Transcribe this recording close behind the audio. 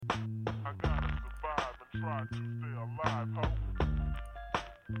try to stay alive, ho.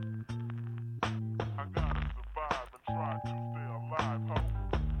 I gotta survive and try to stay alive, ho.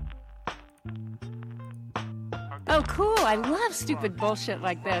 Oh, cool. I love stupid bullshit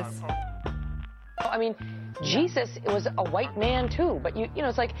like this. I mean, Jesus was a white man too, but you know,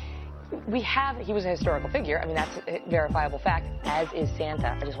 it's like he was a historical figure. I mean, that's a verifiable fact, as is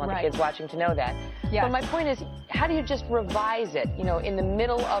Santa. I just want the kids watching to know that. Yes. But my point is, how do you just revise it, you know, in the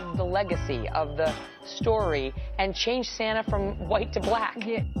middle of the legacy of the story and change Santa from white to black?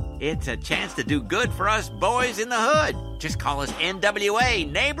 Yeah. It's a chance to do good for us boys in the hood. Just call us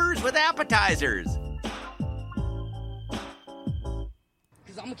NWA, Neighbors with Appetizers.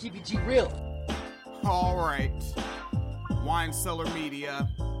 Because I'm going to keep it G real. All right.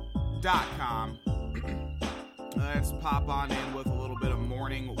 WineCellarMedia.com. Let's pop on in with a little bit of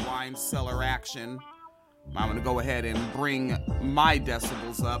morning wine cellar action. I'm going to go ahead and bring my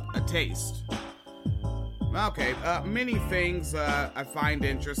decibels up a taste. Okay, many things I find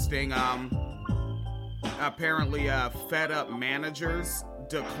interesting. Apparently, fed up managers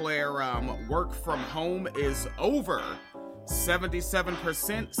declare work from home is over.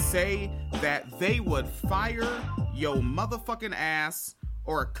 77% say that they would fire your motherfucking ass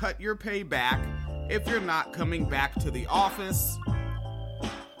or cut your pay back if you're not coming back to the office.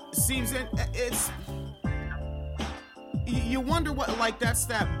 Seems it's... You wonder what, like, that's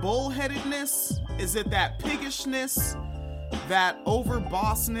that bullheadedness? Is it that piggishness? That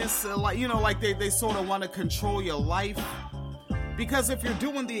overbossness? Like, you know, like they sort of want to control your life? Because if you're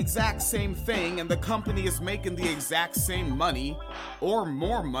doing the exact same thing and the company is making the exact same money, or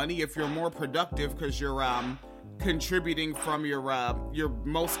more money if you're more productive because you're contributing from your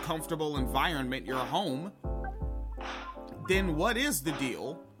most comfortable environment, your home, then what is the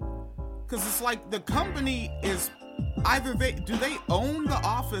deal? Because it's like the company is either do they own the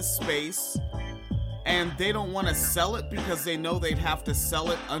office space and they don't want to sell it because they know they'd have to sell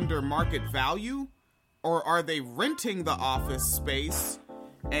it under market value? Or are they renting the office space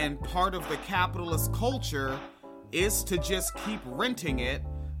and part of the capitalist culture is to just keep renting it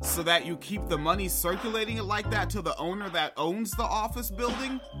so that you keep the money circulating it like that to the owner that owns the office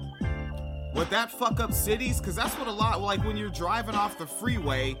building? Would that fuck up cities? Because that's what a lot, like when you're driving off the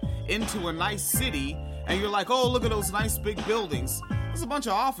freeway into a nice city and you're like, oh, look at those nice big buildings. There's a bunch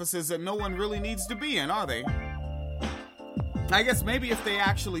of offices that no one really needs to be in, are they? I guess maybe if they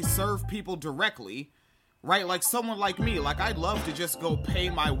actually serve people directly, right? Like someone like me, like I'd love to just go pay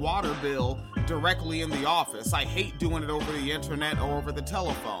my water bill directly in the office. I hate doing it over the internet or over the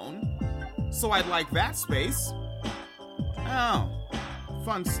telephone. So I'd like that space. Oh,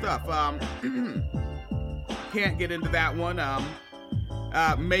 fun stuff. Can't get into that one.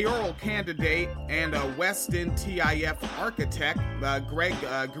 Mayoral candidate and West End TIF architect Greg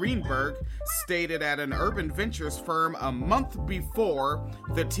Greenberg stated at an urban ventures firm a month before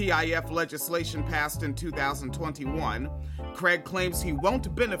the TIF legislation passed in 2021. Craig claims he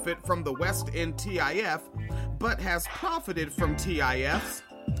won't benefit from the West End TIF, but has profited from TIFs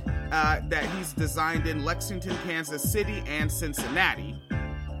that he's designed in Lexington, Kansas City, and Cincinnati.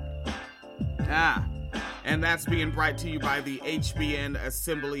 And that's being brought to you by the HBN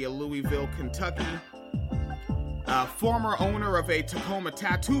Assembly of Louisville, Kentucky. Former owner of a Tacoma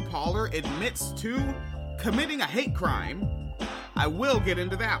tattoo parlor admits to committing a hate crime. I will get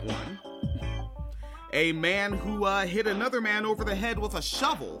into that one. A man who hit another man over the head with a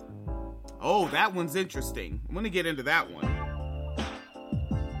shovel. Oh, that one's interesting. I'm going to get into that one.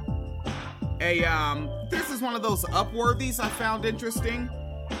 This is one of those Upworthies I found interesting.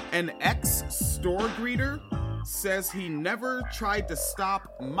 An ex-store greeter says he never tried to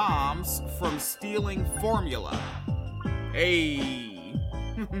stop moms from stealing formula. Hey.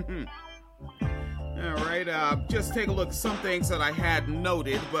 All right, just take a look at some things that I had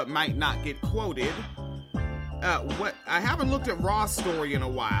noted but might not get quoted. I haven't looked at Raw Story in a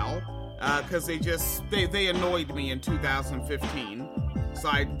while because they annoyed me in 2015.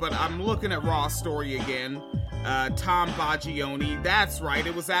 But I'm looking at Raw Story again. Tom Baggioni, that's right,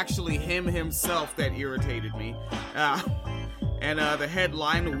 it was actually him himself that irritated me. And the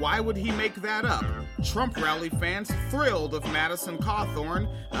headline, why would he make that up? Trump rally fans thrilled of Madison Cawthorn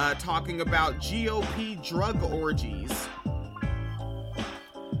talking about GOP drug orgies.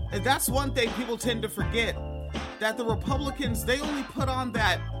 And that's one thing people tend to forget, that the Republicans, they only put on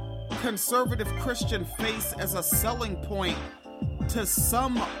that conservative Christian face as a selling point to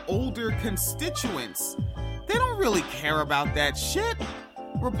some older constituents. They don't really care about that shit.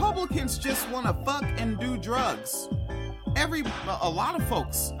 Republicans just want to fuck and do drugs. A lot of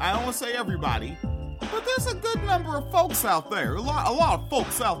folks, I don't want to say everybody, but there's a good number of folks out there, a lot of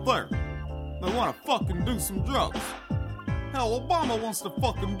folks out there They want to fucking do some drugs. Hell, Obama wants to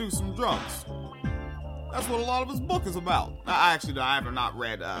fucking do some drugs. That's what a lot of his book is about. I have not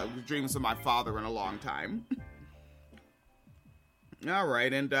read Dreams of My Father in a long time. All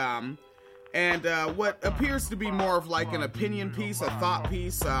right, and what appears to be more of like an opinion piece, a thought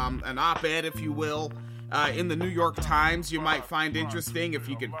piece, an op-ed, if you will, in the New York Times, you might find interesting if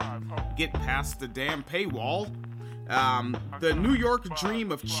you could get past the damn paywall. The New York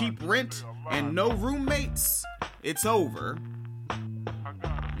dream of cheap rent and no roommates, it's over.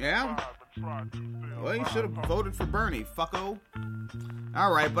 Yeah? Well, you should have voted for Bernie, fucko.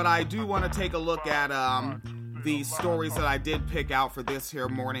 Alright, but I do want to take a look at the stories that I did pick out for this here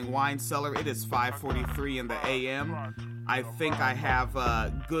morning wine cellar. It is 5:43 in the a.m. I think I have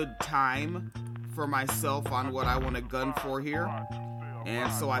a good time for myself on what I want to gun for here.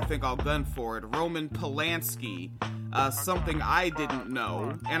 And so I think I'll gun for it. Roman Polanski, something I didn't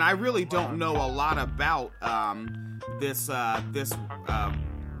know, and I really don't know a lot about this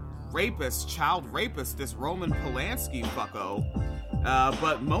rapist, child rapist, this Roman Polanski fucko.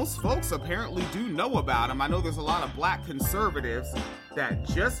 But most folks apparently do know about him. I know there's a lot of black conservatives that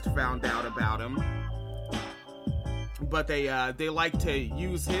just found out about him, but they like to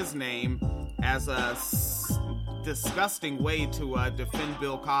use his name as a disgusting way to defend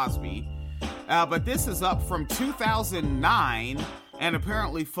Bill Cosby. But this is up from 2009, and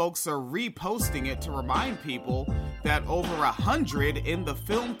apparently folks are reposting it to remind people that over 100 in the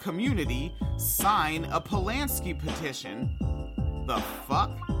film community sign a Polanski petition. The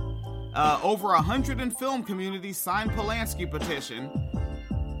fuck? Over 100 in film community sign Polanski petition.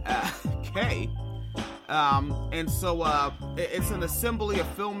 Okay. And so it's an assembly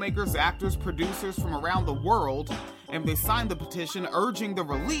of filmmakers, actors, producers from around the world, and they signed the petition urging the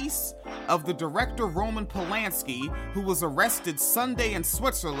release of the director Roman Polanski, who was arrested Sunday in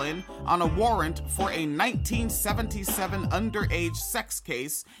Switzerland on a warrant for a 1977 underage sex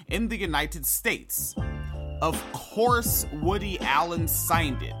case in the United States. Of course, Woody Allen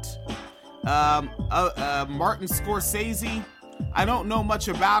signed it. Martin Scorsese, I don't know much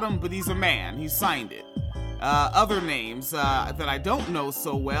about him, but he's a man. He signed it. Other names that I don't know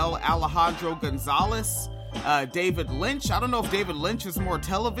so well, Alejandro Gonzalez, David Lynch. I don't know if David Lynch is more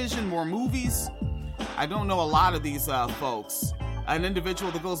television, more movies. I don't know a lot of these folks. An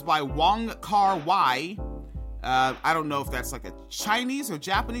individual that goes by Wong Kar-wai. I don't know if that's like a Chinese or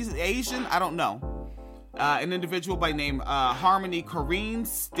Japanese, Asian. I don't know. An individual by name Harmony Korine,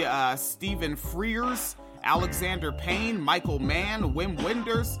 Stephen Frears, Alexander Payne, Michael Mann, Wim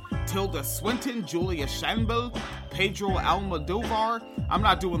Wenders, Tilda Swinton, Julia Shanbel, Pedro Almodovar. I'm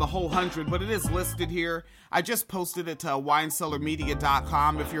not doing the whole 100, but it is listed here. I just posted it to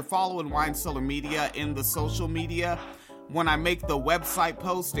winecellarmedia.com. If you're following Wine Cellar Media in the social media, when I make the website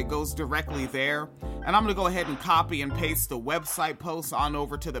post, it goes directly there. And I'm going to go ahead and copy and paste the website post on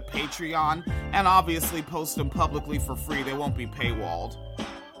over to the Patreon, and obviously post them publicly for free. They won't be paywalled.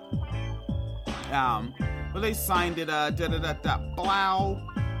 But they signed it, blah.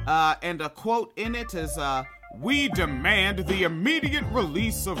 And a quote in it is, "We demand the immediate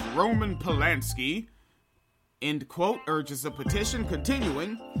release of Roman Polanski." End quote, urges a petition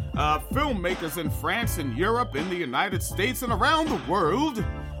continuing. Filmmakers in France and Europe, in the United States, and around the world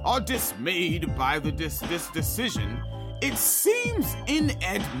are dismayed by this decision. It seems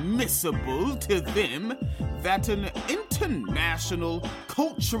inadmissible to them that an international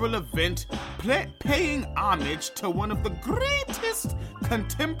cultural event paying homage to one of the greatest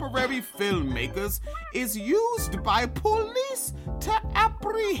contemporary filmmakers is used by police to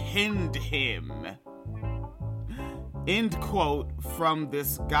apprehend him. End quote from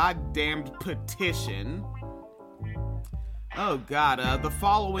this goddamned petition. Oh God, the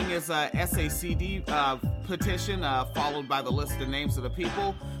following is a SACD petition, followed by the list of names of the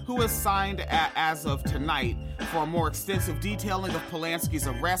people who has signed as of tonight for a more extensive detailing of Polanski's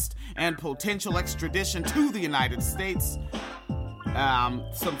arrest and potential extradition to the United States.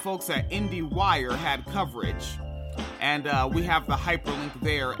 Some folks at IndieWire had coverage. And we have the hyperlink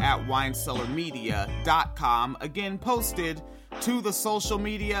there at winecellarmedia.com. Again, posted to the social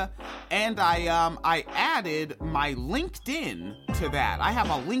media, and I added my LinkedIn to that. I have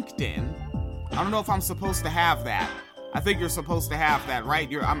a LinkedIn. I don't know if I'm supposed to have that. I think you're supposed to have that, right?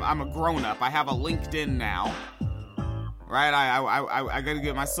 I'm a grown-up. I have a LinkedIn now. Right? I gotta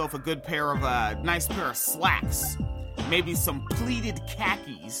get myself a good pair of, nice pair of slacks. Maybe some pleated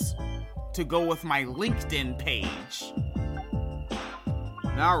khakis to go with my LinkedIn page.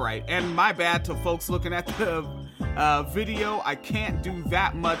 Alright, and my bad to folks looking at the Video, I can't do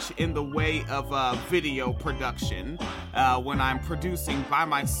that much in the way of video production when I'm producing by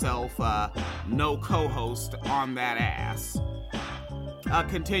myself, no co-host on that ass.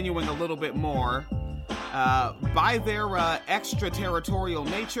 Continuing a little bit more, by their extraterritorial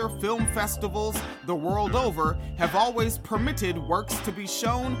nature, film festivals the world over have always permitted works to be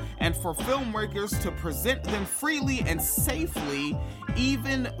shown and for filmmakers to present them freely and safely,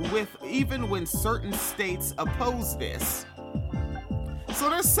 even when certain states oppose this. So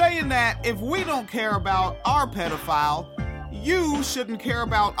they're saying that if we don't care about our pedophile, you shouldn't care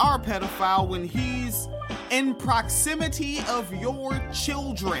about our pedophile when he's in proximity of your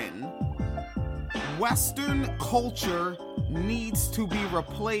children. Western culture needs to be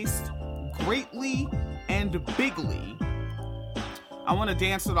replaced greatly and bigly. I want to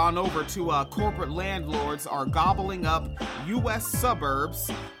dance it on over to corporate landlords are gobbling up U.S.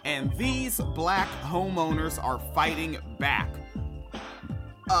 suburbs, and these black homeowners are fighting back.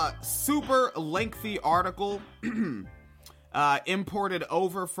 A super lengthy article imported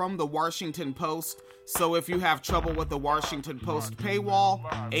over from the Washington Post. So if you have trouble with the Washington Post paywall,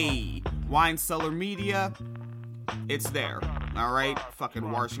 Wine Cellar Media, it's there. All right,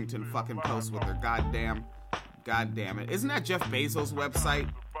 fucking Washington fucking Post with their goddamn it. Isn't that Jeff Bezos' website?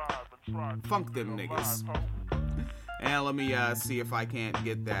 Funk them niggas. And let me see if I can't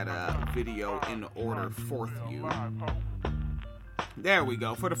get that video in order for you. There we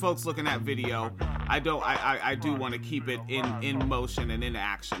go. For the folks looking at video, I do want to keep it in motion and in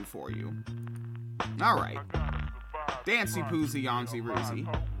action for you. All right. Dancy Poozy Yonsy Roozy.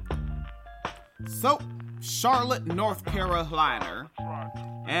 So, Charlotte, North Carolina.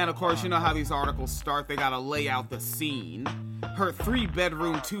 And of course, you know how these articles start. They gotta lay out the scene. Her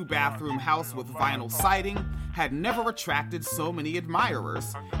 3-bedroom, 2-bathroom house with vinyl siding had never attracted so many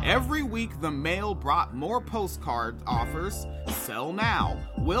admirers. Every week, the mail brought more postcard offers. Sell now.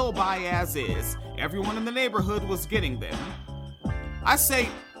 Will buy as is. Everyone in the neighborhood was getting them. I say,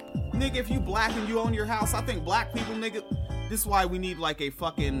 nigga, if you black and you own your house, I think black people, nigga, this is why we need like a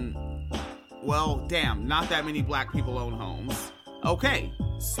fucking, well, damn, not that many black people own homes. Okay,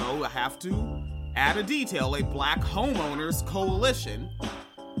 so I have to add a detail, a black homeowners coalition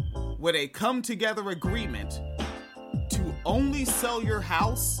with a come-together agreement to only sell your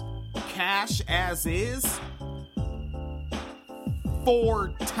house cash as is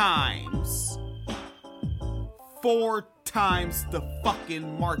 4 times. 4 times the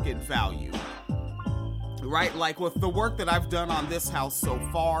fucking market value. Right? Like with the work that I've done on this house so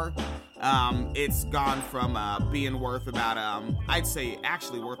far, it's gone from being worth about, I'd say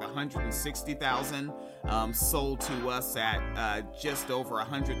actually worth $160,000, sold to us at just over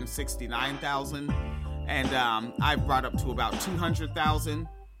 $169,000, and I've brought up to about $200,000.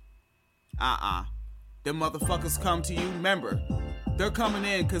 Them motherfuckers come to you. Remember, they're coming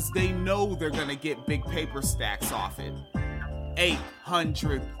in because they know they're gonna get big paper stacks off it.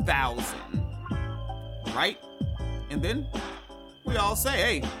 $800,000, right? And then we all say,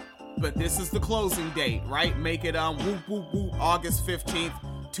 hey, but this is the closing date, right? Make it whoop whoop whoop, August 15th,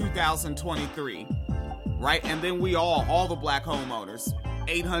 2023, right? And then we all the black homeowners,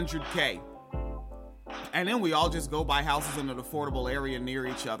 $800K, and then we all just go buy houses in an affordable area near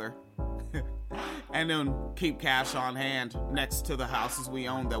each other. And then keep cash on hand next to the houses we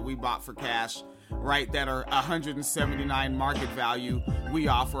own that we bought for cash, right? That are $179 market value. We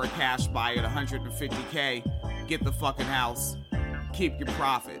offer a cash buy at $150K. Get the fucking house. Keep your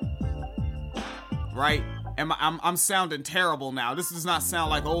profit. Right? I'm sounding terrible now. This does not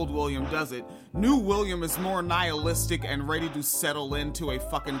sound like old William, does it? New William is more nihilistic and ready to settle into a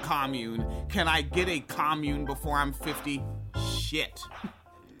fucking commune. Can I get a commune before I'm 50? Shit.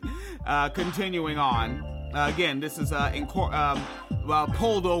 Continuing on. Again, this is pulled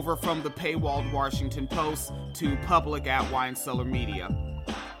over from the paywalled Washington Post to public at Wine Cellar Media.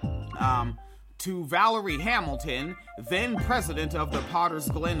 To Valerie Hamilton, then president of the Potters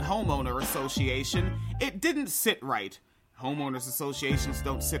Glen Homeowner Association, it didn't sit right. Homeowners associations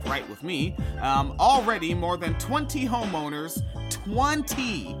don't sit right with me. Already more than 20 homeowners,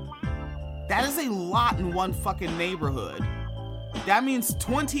 20! That is a lot in one fucking neighborhood. That means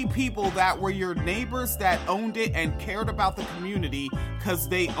 20 people that were your neighbors that owned it and cared about the community because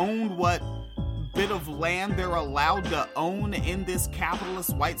they owned what bit of land they're allowed to own in this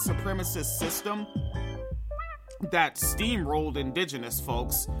capitalist white supremacist system that steamrolled indigenous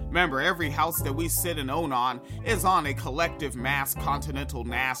folks. Remember, every house that we sit and own on is on a collective mass continental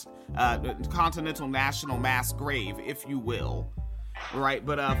national mass grave, if you will. Right?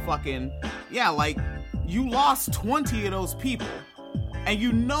 But like, you lost 20 of those people. And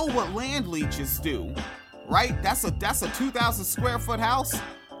you know what land leeches do, right? That's a 2,000 square foot house.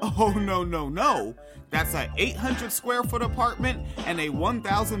 Oh, no. That's a 800 square foot apartment and a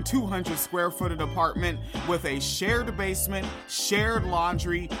 1,200 square foot apartment with a shared basement, shared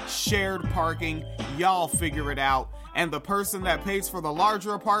laundry, shared parking. Y'all figure it out. And the person that pays for the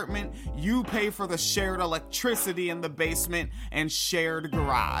larger apartment, you pay for the shared electricity in the basement and shared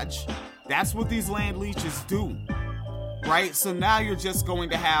garage. That's what these land leases do, right? So now you're just going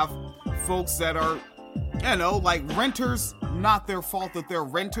to have folks that are, like renters. Not their fault that they're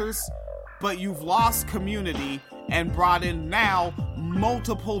renters, but you've lost community and brought in now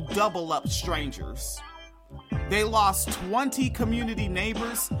multiple double-up strangers. They lost 20 community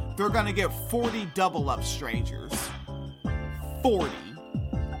neighbors. They're going to get 40 double-up strangers. 40.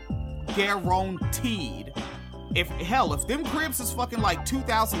 Guaranteed. If them cribs is fucking like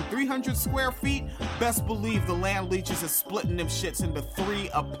 2,300 square feet, best believe the land leeches is splitting them shits into 3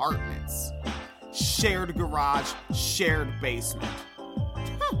 apartments. Shared garage, shared basement.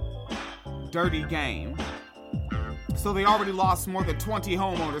 Dirty game. So they already lost more than 20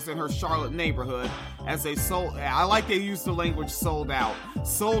 homeowners in her Charlotte neighborhood as they sold. I like they use the language sold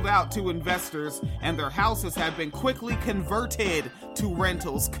out to investors, and their houses have been quickly converted to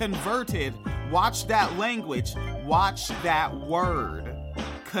rentals. Converted. Watch that language. Watch that word.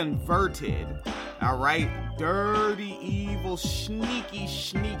 Converted. All right. Dirty, evil,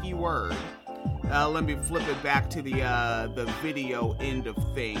 sneaky word. Let me flip it back to the video end of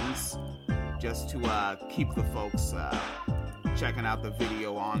things, just to keep the folks checking out the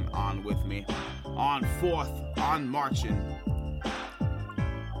video on with me. On marching.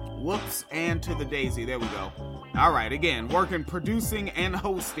 Whoops, and to the daisy. There we go. All right, again, working, producing, and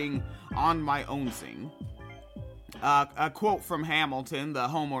hosting on my own thing. A quote from Hamilton, the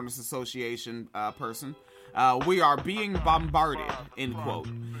homeowners association person. We are being bombarded, end quote.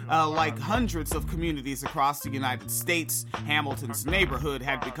 Like hundreds of communities across the United States, Hamilton's neighborhood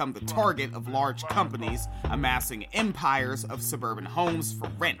had become the target of large companies amassing empires of suburban homes for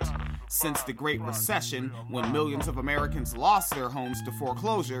rent. Since the Great Recession, when millions of Americans lost their homes to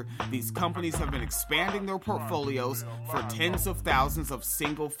foreclosure, these companies have been expanding their portfolios for tens of thousands of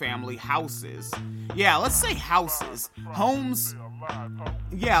single-family houses. Yeah, let's say houses. Homes...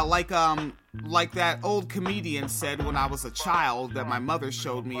 Yeah, like that old comedian said when I was a child that my mother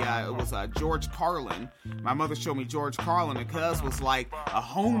showed me, it was George Carlin. My mother showed me George Carlin, and cuz was like, a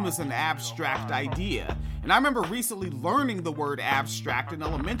home is an abstract idea. And I remember recently learning the word abstract in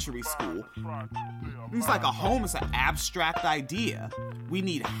elementary school. It's like a home is an abstract idea. We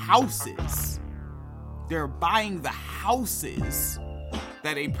need houses. They're buying the houses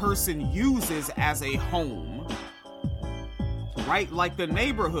that a person uses as a home. Right? Like the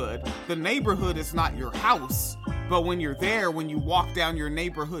neighborhood is not your house, but when you're there, when you walk down your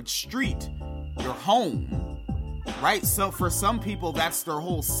neighborhood street, your home, right? So for some people, that's their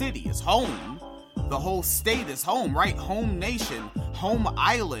whole city is home. The whole state is home, right? Home nation, home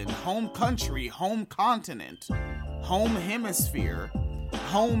island, home country, home continent, home hemisphere.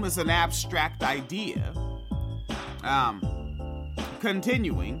 Home is an abstract idea.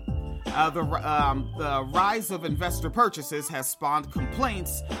 Continuing. The rise of investor purchases has spawned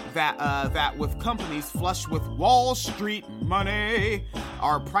complaints that with companies flush with Wall Street money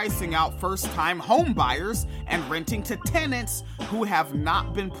are pricing out first-time home buyers and renting to tenants who have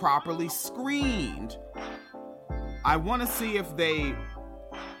not been properly screened. I want to see if they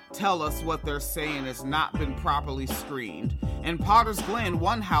tell us what they're saying has not been properly screened. In Potter's Glen,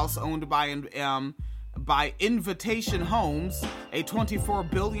 one house owned by Invitation Homes, a $24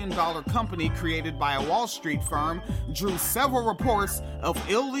 billion company created by a Wall Street firm, drew several reports of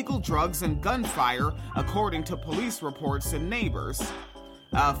illegal drugs and gunfire, according to police reports and neighbors.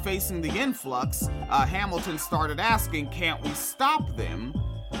 Facing the influx, Hamilton started asking, can't we stop them?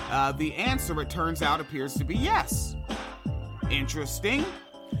 The answer, it turns out, appears to be yes. Interesting.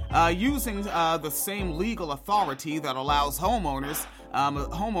 Using the same legal authority that allows homeowners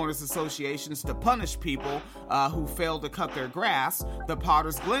associations to punish people who fail to cut their grass, the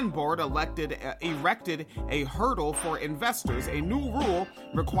Potter's Glen Board erected a hurdle for investors. A new rule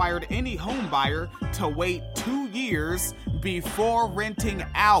required any home buyer to wait 2 years before renting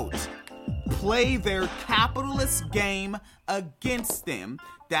out. Play their capitalist game against them.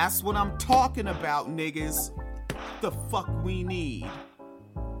 That's what I'm talking about, niggas. The fuck we need.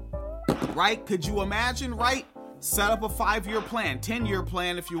 Right? Could you imagine, right? Set up a 5-year plan, 10-year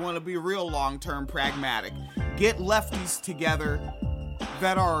plan if you want to be real long-term pragmatic. Get lefties together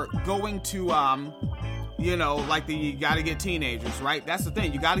that are going to, You know, like you gotta get teenagers, right? That's the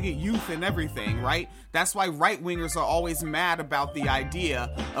thing. You gotta get youth and everything, right? That's why right-wingers are always mad about the idea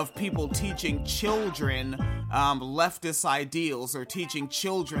of people teaching children leftist ideals or teaching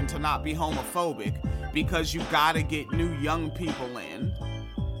children to not be homophobic, because you gotta get new young people in.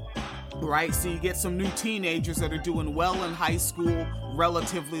 Right, so you get some new teenagers that are doing well in high school,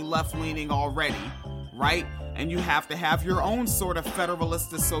 relatively left-leaning already, right? And you have to have your own sort of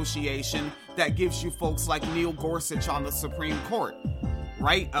Federalist Association that gives you folks like Neil Gorsuch on the Supreme Court,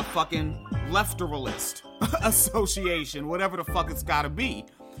 right? A fucking lefteralist association, whatever the fuck it's gotta be,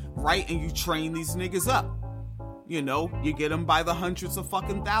 right? And you train these niggas up. You know, you get them by the hundreds of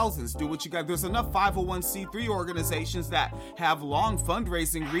fucking thousands. Do what you got. There's enough 501c3 organizations that have long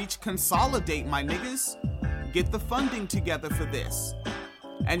fundraising reach. Consolidate, my niggas. Get the funding together for this.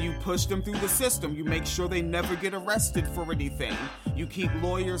 And you push them through the system. You make sure they never get arrested for anything. You keep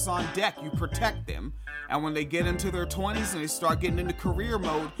lawyers on deck. You protect them. And when they get into their 20s and they start getting into career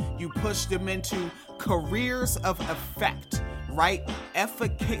mode, you push them into careers of effect. Right?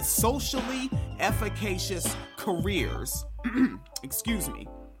 Socially efficacious careers. Excuse me.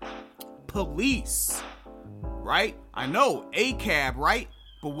 Police. Right? I know, ACAB, right?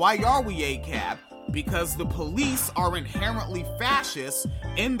 But why are we ACAB? Because the police are inherently fascist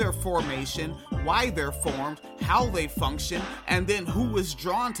in their formation, why they're formed, how they function, and then who is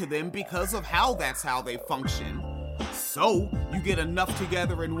drawn to them because of how that's how they function. So, you get enough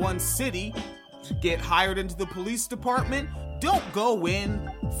together in one city, get hired into the police department. Don't go in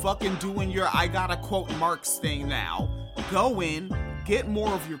fucking doing your I gotta quote Marx thing now. Go in, get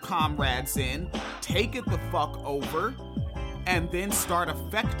more of your comrades in, take it the fuck over, and then start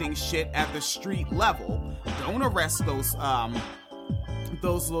affecting shit at the street level. Don't arrest those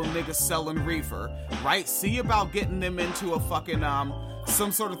little niggas selling reefer, right? See about getting them into a fucking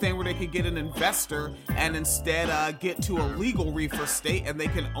some sort of thing where they could get an investor and instead get to a legal reefer state and they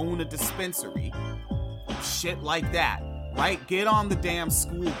can own a dispensary. Shit like that, right? Get on the damn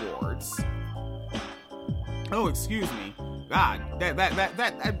school boards. Oh, excuse me. God, that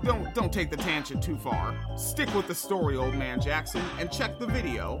don't take the tangent too far. Stick with the story, old man Jackson, and check the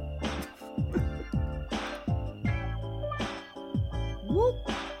video. Whoop.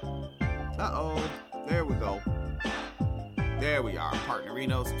 Uh-oh. There we go. There we are,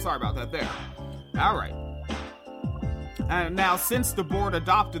 partnerinos. Sorry about that there. All right. And now, since the board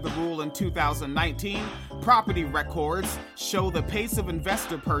adopted the rule in 2019, property records show the pace of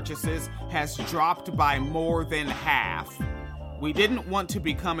investor purchases has dropped by more than half. We didn't want to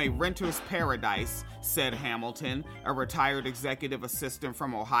become a renter's paradise, said Hamilton, a retired executive assistant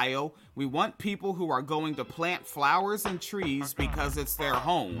from Ohio. We want people who are going to plant flowers and trees because it's their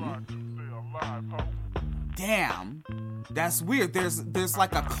home. Damn, that's weird. There's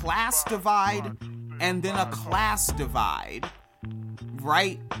like a class divide and then a class divide,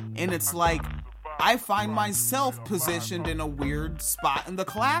 right? And it's like, I find myself positioned in a weird spot in the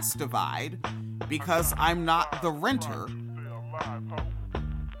class divide because I'm not the renter.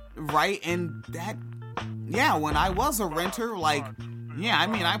 Right? And that, yeah, when I was a renter, like, yeah, I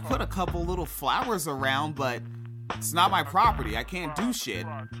mean, I put a couple little flowers around, but it's not my property. I can't do shit.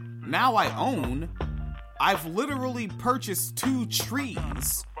 Now I own. I've literally purchased 2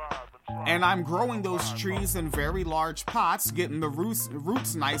 trees, and I'm growing those trees in very large pots, getting the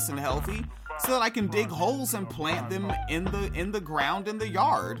roots nice and healthy, so that I can dig holes and plant them in the ground in the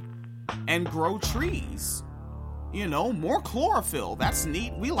yard and grow trees. You know, more chlorophyll. That's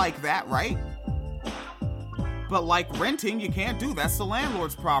neat. We like that, right? But like renting, you can't do. That's the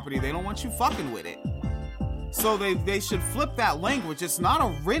landlord's property. They don't want you fucking with it. So they should flip that language. It's not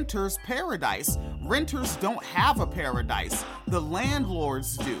a renter's paradise. Renters don't have a paradise. The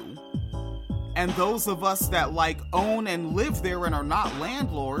landlords do. And those of us that like own and live there and are not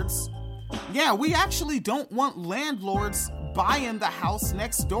landlords, yeah, we actually don't want landlords buying the house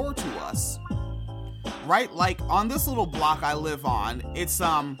next door to us. Right? Like on this little block I live on, it's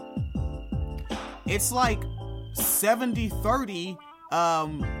like 70-30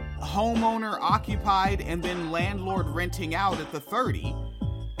 homeowner occupied and then landlord renting out at the 30.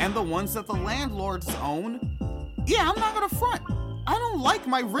 And the ones that the landlords own, yeah, I'm not gonna front. I don't like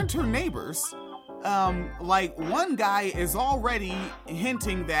my renter neighbors. Like one guy is already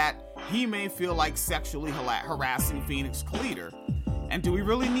hinting that he may feel like sexually harassing Phoenix Cleater. And do we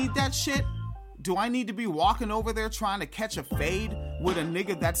really need that shit? Do I need to be walking over there trying to catch a fade with a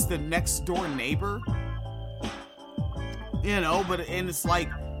nigga that's the next door neighbor? You know, and it's like,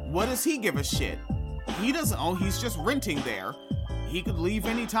 what does he give a shit? He doesn't own, he's just renting there. he could leave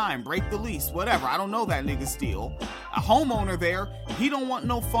anytime, break the lease, whatever. I don't know that nigga's deal. A homeowner there, he don't want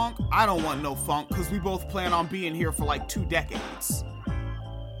no funk, I don't want no funk, because we both plan on being here for like 2 decades.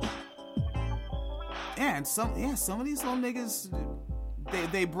 Yeah, and some of these little niggas,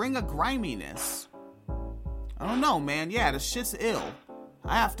 they bring a griminess. I don't know, man. Yeah, the shit's ill.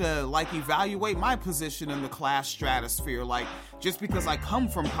 I have to, like, evaluate my position in the class stratosphere. Like, just because I come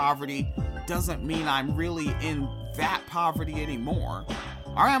from poverty doesn't mean I'm really in that poverty anymore.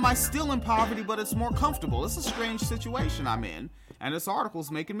 Or am I still in poverty, but it's more comfortable? It's a strange situation I'm in. And this article's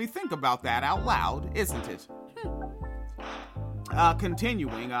making me think about that out loud, isn't it?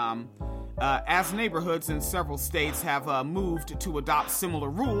 Continuing, as neighborhoods in several states have moved to adopt similar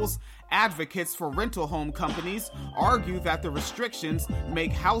rules, advocates for rental home companies argue that the restrictions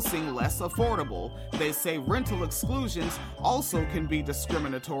make housing less affordable. They say rental exclusions also can be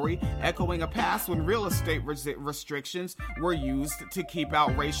discriminatory, echoing a past when real estate restrictions were used to keep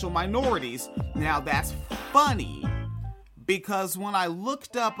out racial minorities. Now that's funny, because when I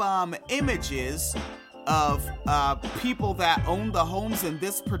looked up images of people that own the homes in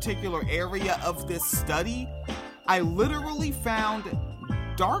this particular area of this study, I literally found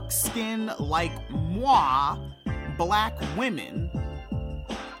dark-skinned, like moi, black women.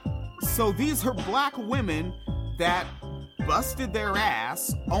 So these are black women that busted their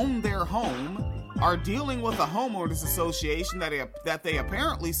ass, own their home, are dealing with a homeowners association that they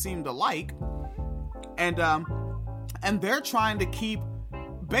apparently seem to like, and they're trying to keep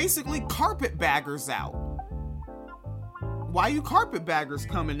basically carpetbaggers out. Why you carpetbaggers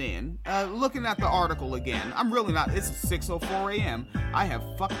coming in? Looking at the article again. I'm really not. It's 6:04 a.m. I have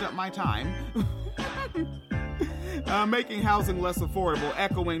fucked up my time. Making housing less affordable,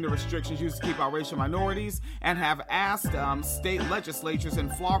 echoing the restrictions used to keep out racial minorities, and have asked state legislatures in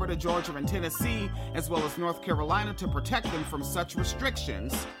Florida, Georgia, and Tennessee, as well as North Carolina, to protect them from such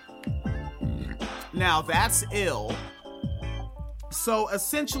restrictions. Now, that's ill. So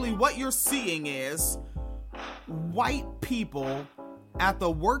essentially what you're seeing is white people at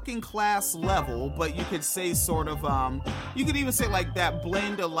the working class level, but you could say sort of, you could even say like that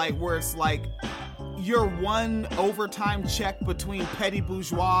blend of like where it's like your one overtime check between petty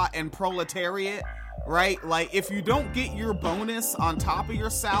bourgeois and proletariat, right? Like if you don't get your bonus on top of your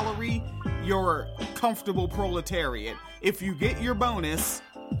salary, you're comfortable proletariat. If you get your bonus,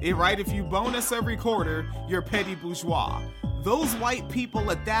 right, if you bonus every quarter, you're petty bourgeois. Those white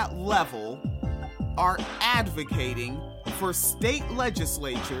people at that level are advocating for state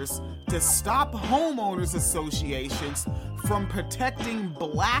legislatures to stop homeowners associations from protecting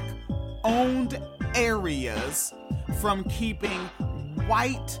black-owned areas from keeping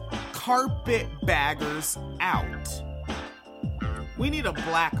white carpetbaggers out. We need a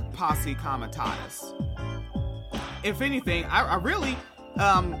black posse comitatus. If anything, I really,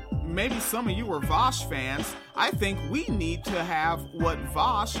 maybe some of you are Vosh fans. I think we need to have what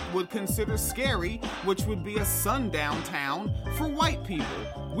Vosh would consider scary, which would be a sundown town for white people.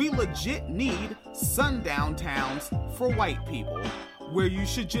 We legit need sundown towns for white people, where you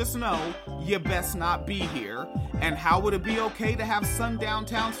should just know you best not be here. And how would it be okay to have sundown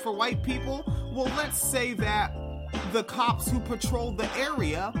towns for white people? Well, let's say that the cops who patrolled the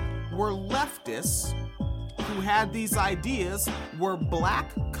area were leftists, who had these ideas, were black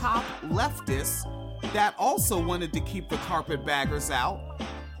cop leftists that also wanted to keep the carpetbaggers out.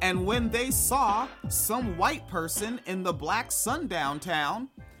 And when they saw some white person in the black sundown town,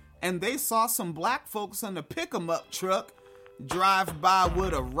 and they saw some black folks on the pick-em-up truck drive by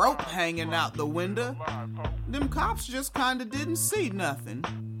with a rope hanging out the window, them cops just kind of didn't see nothing.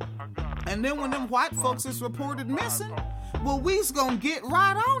 And then when them white folks is reported missing, well, we's gonna get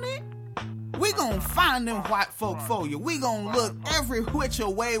right on it. We gonna find them white folk for you. We gonna look every which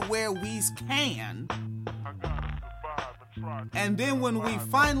way where we's can. And then when we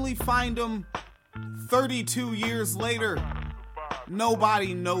finally find them 32 years later,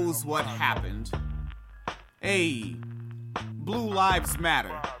 nobody knows what happened. Hey, Blue Lives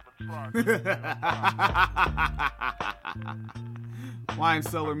Matter.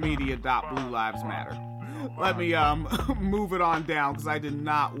 WineCellarMedia.Blue Lives Matter. Let me move it on down, because I did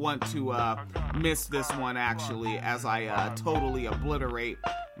not want to miss this one, actually, as I totally obliterate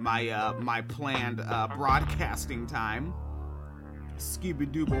my planned broadcasting time.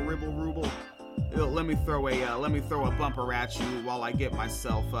 Skibby-dooble ribble rooble. Let me throw a bumper at you while I get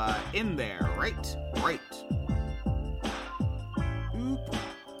myself in there. Right. Oop.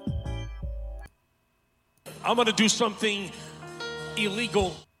 I'm gonna do something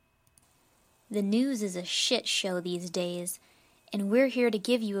illegal. The news is a shit show these days, and we're here to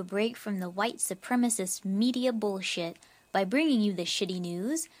give you a break from the white supremacist media bullshit by bringing you the shitty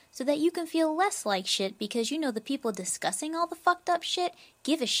news so that you can feel less like shit because you know the people discussing all the fucked up shit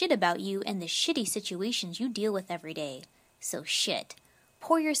give a shit about you and the shitty situations you deal with every day. So shit.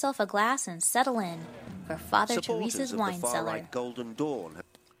 Pour yourself a glass and settle in for Father Teresa's Wine Cellar. Golden Dawn.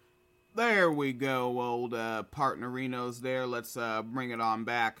 There we go, old partnerinos there. Let's bring it on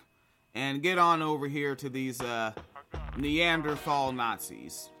back and get on over here to these Neanderthal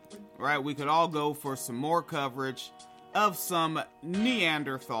Nazis. Right, we could all go for some more coverage of some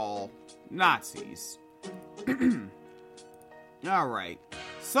Neanderthal Nazis. Alright,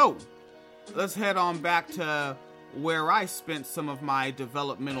 so let's head on back to where I spent some of my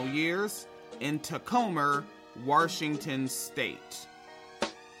developmental years in Tacoma, Washington State.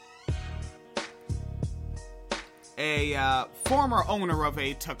 A former owner of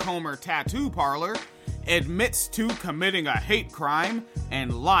a Tacoma tattoo parlor admits to committing a hate crime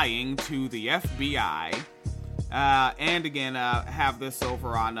and lying to the FBI. And again, have this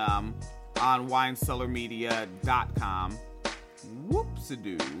over on winecellarmedia.com.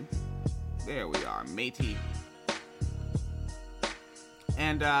 Whoops-a-doo. There we are, matey.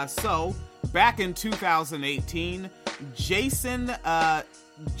 And so, back in 2018, Jason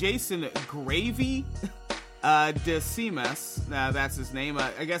Gravy DeSimas, that's his name.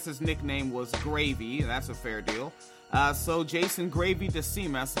 I guess his nickname was Gravy. That's a fair deal. So Jason Gravy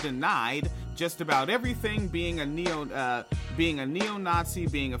DeSimas denied just about everything, being a neo-Nazi,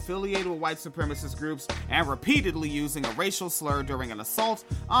 being affiliated with white supremacist groups, and repeatedly using a racial slur during an assault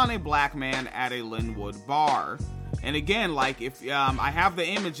on a black man at a Linwood bar. And again, like, if I have the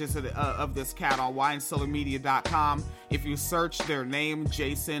images of this cat on winecellarmedia.com. If you search their name,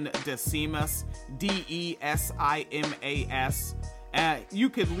 Jason DeSimas, DeSimas, you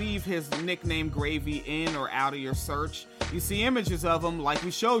could leave his nickname Gravy in or out of your search. You see images of him, like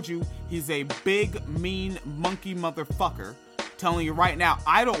we showed you. He's a big, mean, monkey motherfucker. Telling you right now,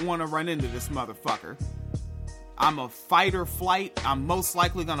 I don't want to run into this motherfucker. I'm a fight or flight. I'm most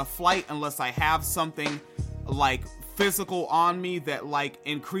likely gonna flight unless I have something like physical on me that like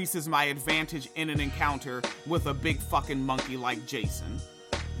increases my advantage in an encounter with a big fucking monkey like Jason.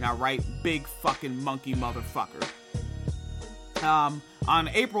 Now, right, big fucking monkey motherfucker. On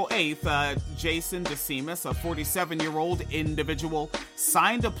April 8th, Jason DeSimas, a 47-year-old individual,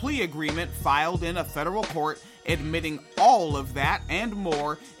 signed a plea agreement filed in a federal court admitting all of that and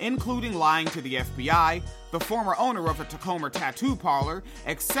more, including lying to the FBI. The former owner of a Tacoma tattoo parlor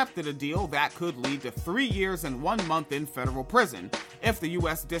accepted a deal that could lead to 3 years and 1 month in federal prison. If the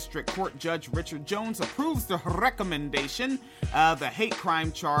U.S. District Court Judge Richard Jones approves the recommendation, the hate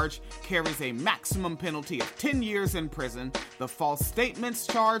crime charge carries a maximum penalty of 10 years in prison. The false statements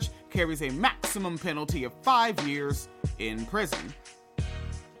charge carries a maximum penalty of 5 years in prison.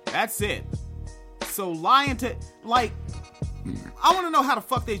 That's it. So lying to, like, I want to know how the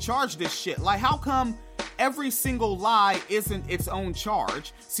fuck they charge this shit. Like, how come every single lie isn't its own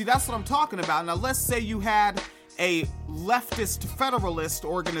charge? See, that's what I'm talking about. Now, let's say you had a leftist federalist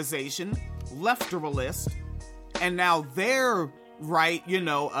organization, Lefteralist, and now they're, right,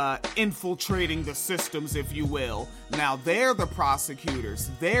 infiltrating the systems, if you will. Now they're the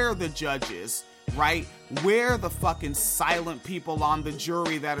prosecutors, they're the judges, right? We're the fucking silent people on the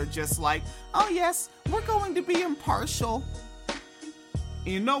jury that are just like, oh yes, we're going to be impartial.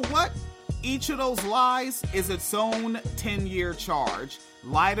 You know what? Each of those lies is its own 10-year charge.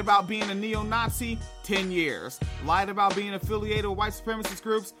 Lied about being a neo-Nazi, 10 years. Lied about being affiliated with white supremacist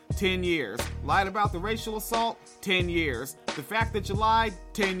groups, 10 years. Lied about the racial assault, 10 years. The fact that you lied,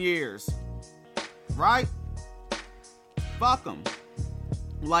 10 years. Right? Fuck them.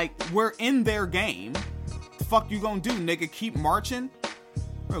 Like, we're in their game. The fuck you gonna do, nigga? Keep marching?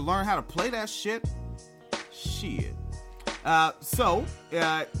 Or learn how to play that shit? Shit.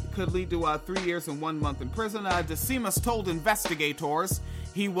 Could lead to 3 years and 1 month in prison. DeSimas told investigators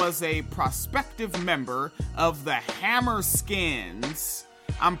he was a prospective member of the Hammerskins.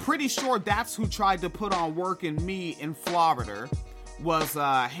 I'm pretty sure that's who tried to put on work in me in Florida, was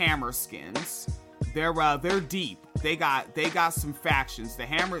Hammerskins. They're deep. They got some factions. The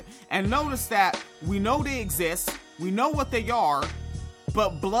Hammer, and notice that we know they exist. We know what they are.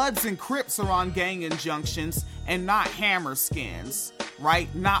 But Bloods and Crips are on gang injunctions and not Hammerskins,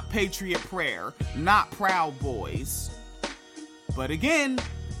 right? Not Patriot Prayer, not Proud Boys. But again,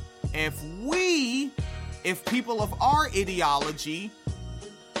 if people of our ideology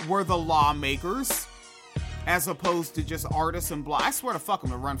were the lawmakers, as opposed to just artists and blah, I swear to fuck,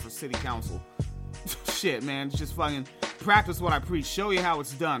 I'm gonna run for city council. Shit, man, just fucking practice what I preach. Show you how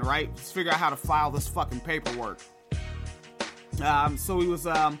it's done, right? Let's figure out how to file this fucking paperwork. So he was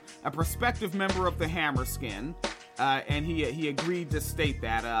a prospective member of the Hammerskin. and he agreed to state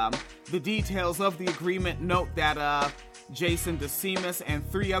that. The details of the agreement note that Jason DeSimas and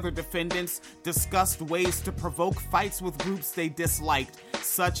 3 other defendants discussed ways to provoke fights with groups they disliked,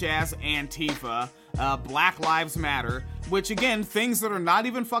 such as Antifa, Black Lives Matter, which again, things that are not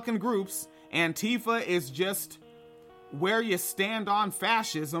even fucking groups. Antifa is just where you stand on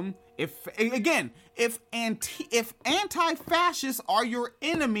fascism. If anti-fascists are your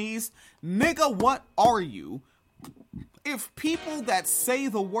enemies, nigga, what are you? If people that say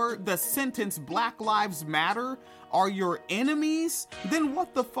the sentence Black Lives Matter are your enemies, then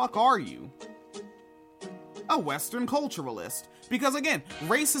what the fuck are you? A Western culturalist. Because again,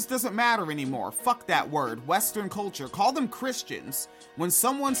 racist doesn't matter anymore. Fuck that word. Western culture. Call them Christians. When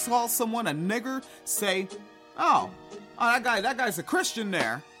someone calls someone a nigger, say, oh, that guy's a Christian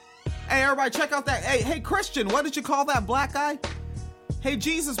there. Hey, everybody, check out that. Hey, Christian, what did you call that black guy? Hey,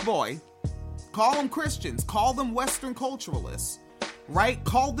 Jesus boy. Call them Christians. Call them Western culturalists. Right?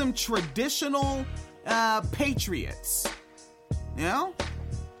 Call them traditional patriots. You know?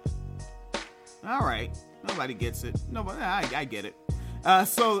 All right. Nobody gets it. Nobody. I get it.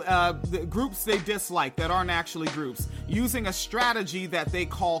 The groups they dislike that aren't actually groups, using a strategy that they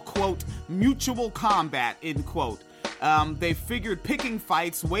call, quote, mutual combat, end quote. They figured picking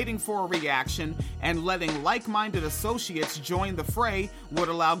fights, waiting for a reaction, and letting like-minded associates join the fray would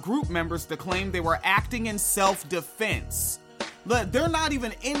allow group members to claim they were acting in self-defense. They're not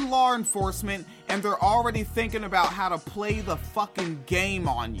even in law enforcement, and they're already thinking about how to play the fucking game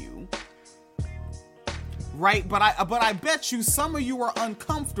on you. Right? But I bet you some of you are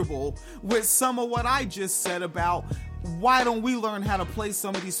uncomfortable with some of what I just said about why don't we learn how to play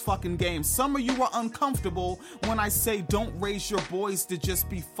some of these fucking games. Some of you are uncomfortable when I say don't raise your boys to just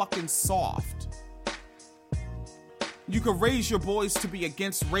be fucking soft. You could raise your boys to be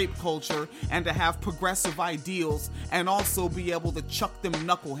against rape culture and to have progressive ideals and also be able to chuck them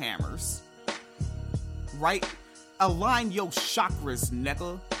knuckle hammers. Right? Align your chakras,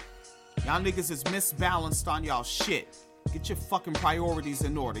 nigga. Y'all niggas is misbalanced on y'all shit. Get your fucking priorities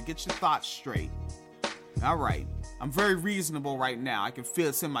in order. Get your thoughts straight. Alright. I'm very reasonable right now. I can feel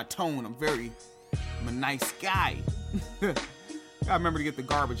it's in my tone. I'm a nice guy. Gotta remember to get the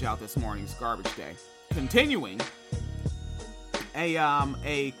garbage out this morning. It's garbage day. Continuing.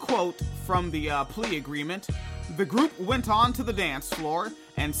 A quote from the plea agreement. The group went on to the dance floor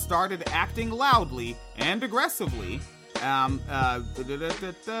and started acting loudly and aggressively.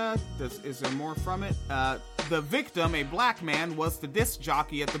 Is there more from it? The victim, a black man, was the disc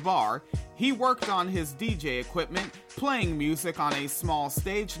jockey at the bar. He worked on his DJ equipment, playing music on a small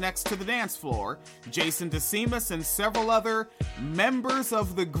stage next to the dance floor. Jason DeSimas and several other members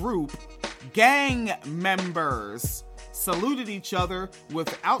of the group, gang members, saluted each other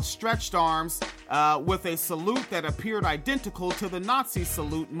with outstretched arms, with a salute that appeared identical to the Nazi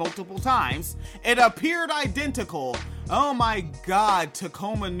salute multiple times. It appeared identical. Oh my God,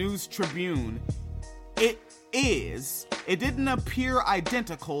 Tacoma News Tribune. It is. It didn't appear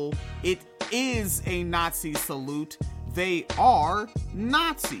identical. It is a Nazi salute. They are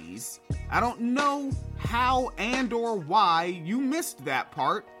Nazis. I don't know how and or why you missed that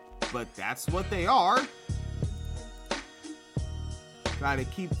part, but that's what they are. Try to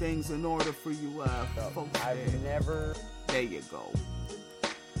keep things in order for you folks. There you go.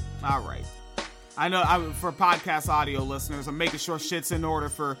 All right. I know for podcast audio listeners, I'm making sure shit's in order.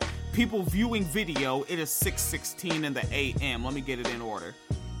 For people viewing video, it is 6:16 in the a.m. Let me get it in order.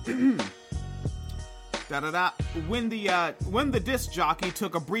 When the disc jockey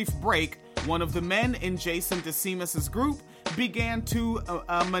took a brief break, one of the men in Jason DeSimas' group began to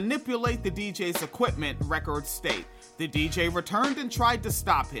manipulate the DJ's equipment, records state. The DJ returned and tried to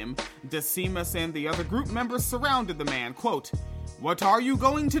stop him. DeSimas and the other group members surrounded the man. Quote, "What are you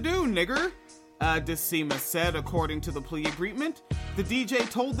going to do, nigger?" DeSimas said, according to the plea agreement. The DJ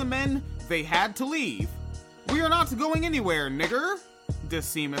told the men they had to leave. "We are not going anywhere, nigger,"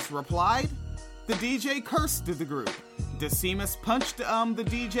 DeSimas replied. The DJ cursed to the group. DeSimas punched the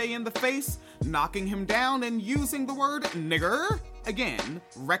DJ in the face, knocking him down and using the word nigger. Again,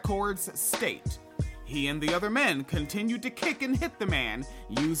 records state. He and the other men continued to kick and hit the man,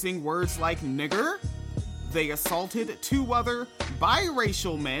 using words like nigger. They assaulted two other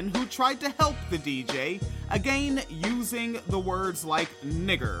biracial men who tried to help the DJ, again using the words like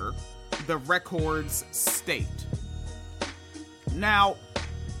nigger. The records state. Now,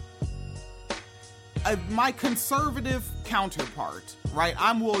 my conservative counterpart, right?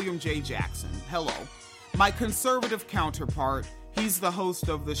 I'm William J. Jackson. Hello. My conservative counterpart, he's the host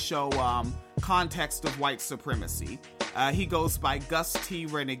of the show, Context of White Supremacy. He goes by Gus T.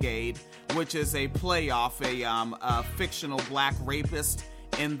 Renegade, which is a play off a fictional black rapist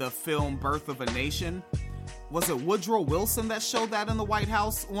in the film Birth of a Nation. Was it Woodrow Wilson that showed that in the White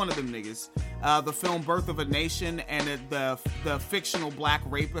House? One of them niggas. The film Birth of a Nation, and the fictional black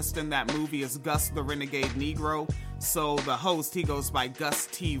rapist in that movie is Gus the Renegade Negro. So the host, he goes by Gus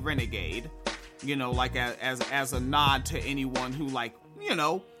T. Renegade. You know, like as a nod to anyone who, like, you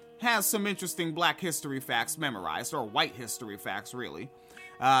know, has some interesting black history facts memorized, or white history facts, really.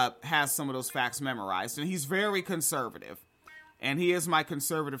 Has some of those facts memorized. And he's very conservative. And he is my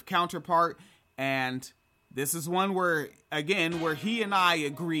conservative counterpart. And this is one where, again, where he and I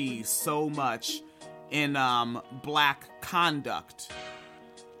agree so much in black conduct,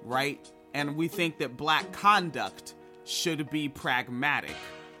 right? And we think that black conduct should be pragmatic,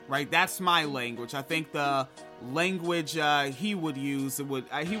 right? That's my language. I think the language he would use,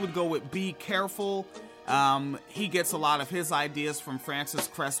 he would go with be careful. He gets a lot of his ideas from Frances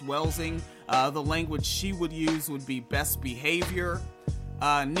Cress Welsing. The language she would use would be best behavior.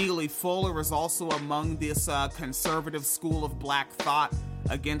 Neely Fuller is also among this conservative school of black thought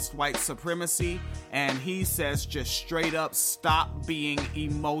against white supremacy, and he says just straight up stop being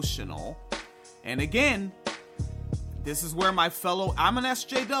emotional. And again, this is where I'm an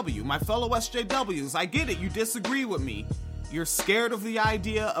SJW, my fellow SJWs, I get it, you disagree with me. You're scared of the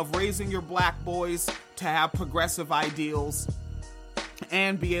idea of raising your black boys to have progressive ideals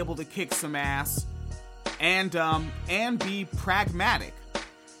and be able to kick some ass and be pragmatic,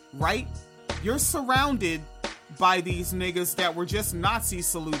 right? You're surrounded by these niggas that were just Nazi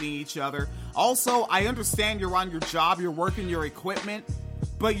saluting each other. Also, I understand you're on your job, you're working your equipment,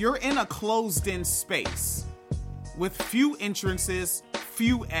 but you're in a closed-in space with few entrances,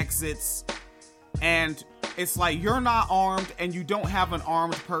 few exits, and it's like you're not armed and you don't have an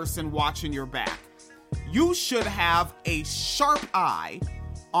armed person watching your back. You should have a sharp eye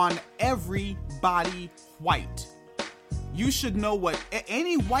on everybody white. You should know what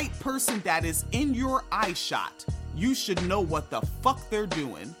any white person that is in your eye shot, you should know what the fuck they're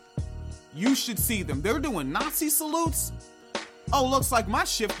doing. You should see them. They're doing Nazi salutes. Oh, looks like my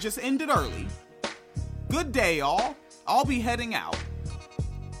shift just ended early. Good day, all. I'll be heading out.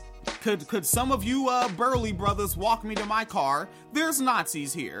 Could some of you Burley brothers walk me to my car? There's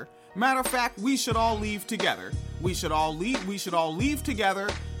Nazis here. Matter of fact, we should all leave together. We should all leave together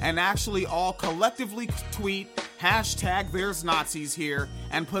and actually all collectively tweet hashtag there's Nazis here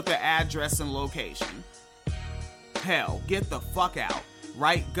and put the address and location. Hell, get the fuck out.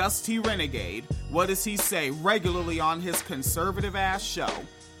 Right? Gus T. Renegade, what does he say regularly on his conservative ass show?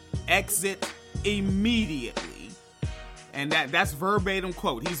 Exit immediately. And that's verbatim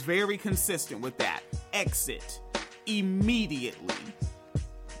quote. He's very consistent with that. Exit immediately.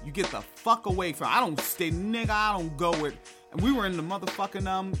 You get the fuck away from. I don't go with. And we were in the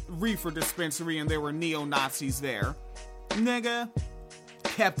motherfucking reefer dispensary and there were neo-Nazis there. Nigga,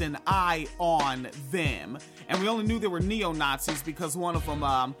 kept an eye on them. And we only knew they were neo-Nazis because one of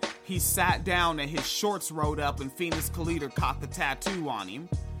them, he sat down and his shorts rolled up and Phoenix Kaliter caught the tattoo on him.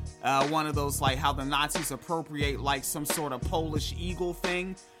 One of those, like, how the Nazis appropriate, like, some sort of Polish eagle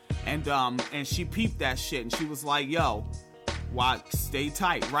thing. And she peeped that shit, and she was like, yo, stay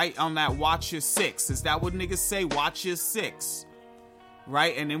tight, right? On that watch your six. Is that what niggas say? Watch your six.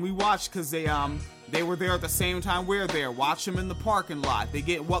 Right? And then we watched, because they were there at the same time we're there. Watch them in the parking lot.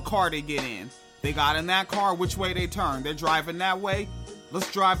 What car they get in? They got in that car, which way they turn? They're driving that way?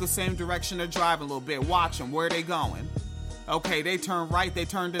 Let's drive the same direction they're driving a little bit. Watch them. Where are they going? Okay, they turned right, they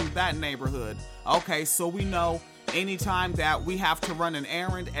turned into that neighborhood. Okay, so we know anytime that we have to run an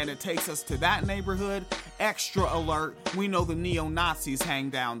errand and it takes us to that neighborhood, extra alert, we know the neo-Nazis hang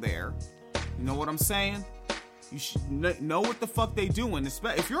down there. You know what I'm saying? You should know what the fuck they doing.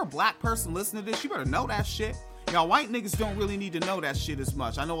 If you're a black person listening to this, you better know that shit. Y'all, white niggas don't really need to know that shit as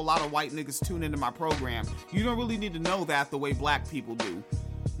much. I know a lot of white niggas tune into my program. You don't really need to know that the way black people do.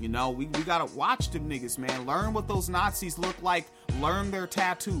 You know, we gotta watch them niggas, man. Learn what those Nazis look like. Learn their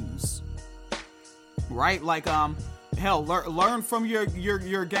tattoos. Right? Like, hell, learn from your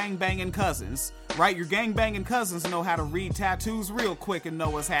gangbanging cousins. Right? Your gangbanging cousins know how to read tattoos real quick and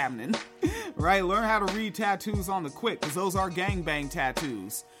know what's happening. Right? Learn how to read tattoos on the quick, because those are gangbang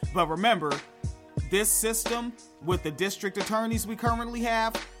tattoos. But remember, this system, with the district attorneys we currently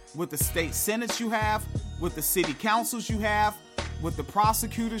have, with the state senates you have, with the city councils you have, with the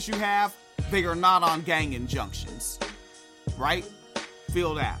prosecutors you have, they are not on gang injunctions. Right?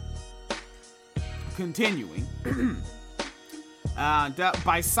 Feel that. Continuing.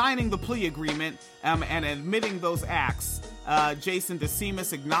 By signing the plea agreement and admitting those acts, Jason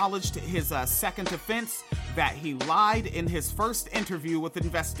DeSimas acknowledged his second offense, that he lied in his first interview with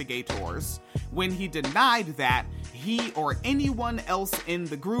investigators when he denied that he or anyone else in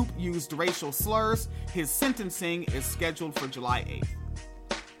the group used racial slurs. His sentencing is scheduled for July 8th.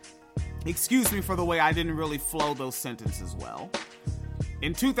 Excuse me for the way I didn't really flow those sentences well.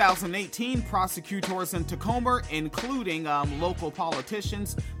 In 2018, prosecutors in Tacoma, including local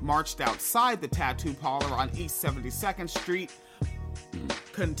politicians, marched outside the tattoo parlor on East 72nd Street,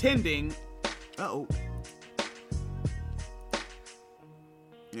 contending... There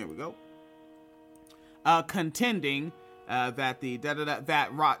we go. Contending that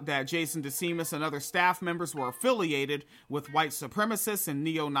Jason DeSimas and other staff members were affiliated with white supremacists and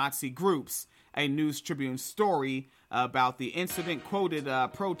neo-Nazi groups. A News Tribune story about the incident quoted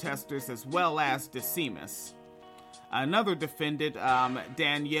protesters as well as DeSimas. Another defendant,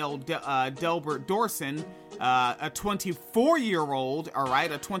 Danielle Delbert Dorson, a 24-year-old, a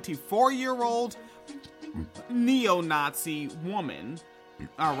 24-year-old neo-Nazi woman,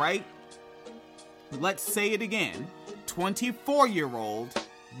 all right? Let's say it again. 24-year-old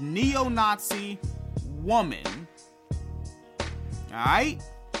neo-Nazi woman, all right?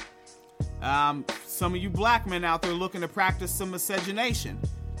 Some of you black men out there looking to practice some miscegenation,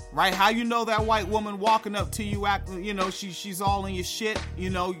 right? How you know that white woman walking up to you, she's all in your shit,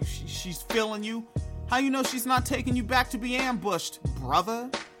 she's feeling you? How you know she's not taking you back to be ambushed,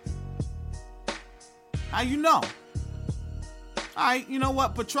 brother? How you know? Alright, you know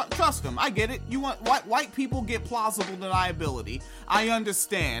what? But trust them. I get it. You want white people get plausible deniability. I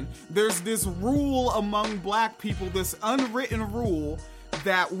understand. There's this rule among black people, this unwritten rule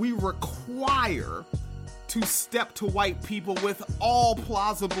that we require to step to white people with all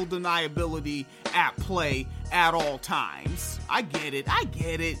plausible deniability at play at all times. I get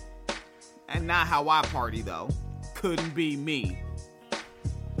it. And not how I party, though. Couldn't be me.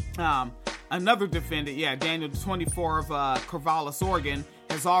 Another defendant, Daniel, 24 of Corvallis, Oregon,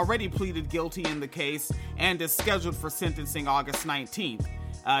 has already pleaded guilty in the case and is scheduled for sentencing August 19th.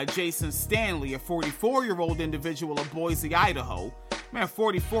 Jason Stanley, a 44-year-old individual of Boise, Idaho. Man,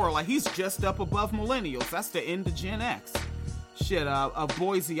 44, like he's just up above millennials. That's the end of Gen X. Of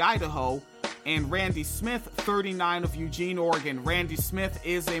Boise, Idaho. And Randy Smith, 39 of Eugene, Oregon. Randy Smith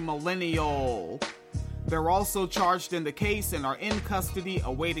is a millennial. They're also charged in the case and are in custody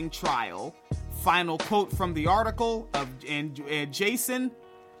awaiting trial. Final quote from the article and Jason,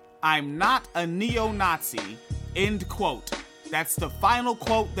 "I'm not a neo-Nazi," end quote. That's the final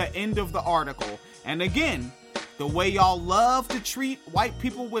quote, the end of the article. And again, the way y'all love to treat white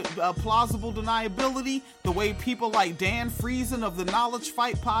people with plausible deniability, the way people like Dan Friesen of the Knowledge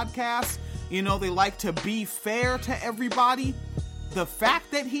Fight podcast, they like to be fair to everybody. The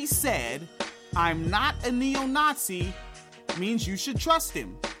fact that he said, "I'm not a neo-Nazi," means you should trust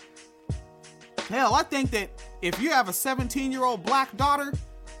him. Hell, I think that if you have a 17-year-old black daughter,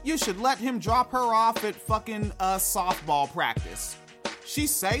 you should let him drop her off at fucking softball practice.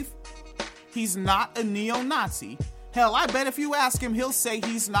 She's safe. He's not a neo-Nazi. Hell, I bet if you ask him, he'll say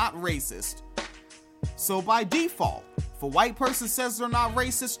he's not racist. So by default, if a white person says they're not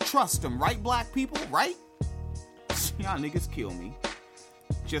racist, trust them, right, black people, right? Y'all niggas kill me.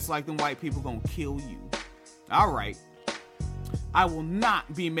 Just like them white people gonna kill you. Alright. I will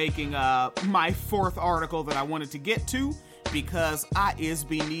not be making my fourth article that I wanted to get to because I is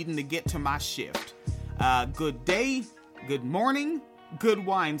be needing to get to my shift. Good day, good morning, good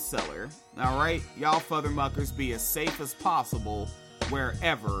wine cellar. Alright, y'all further muckers be as safe as possible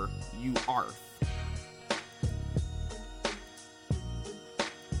wherever you are.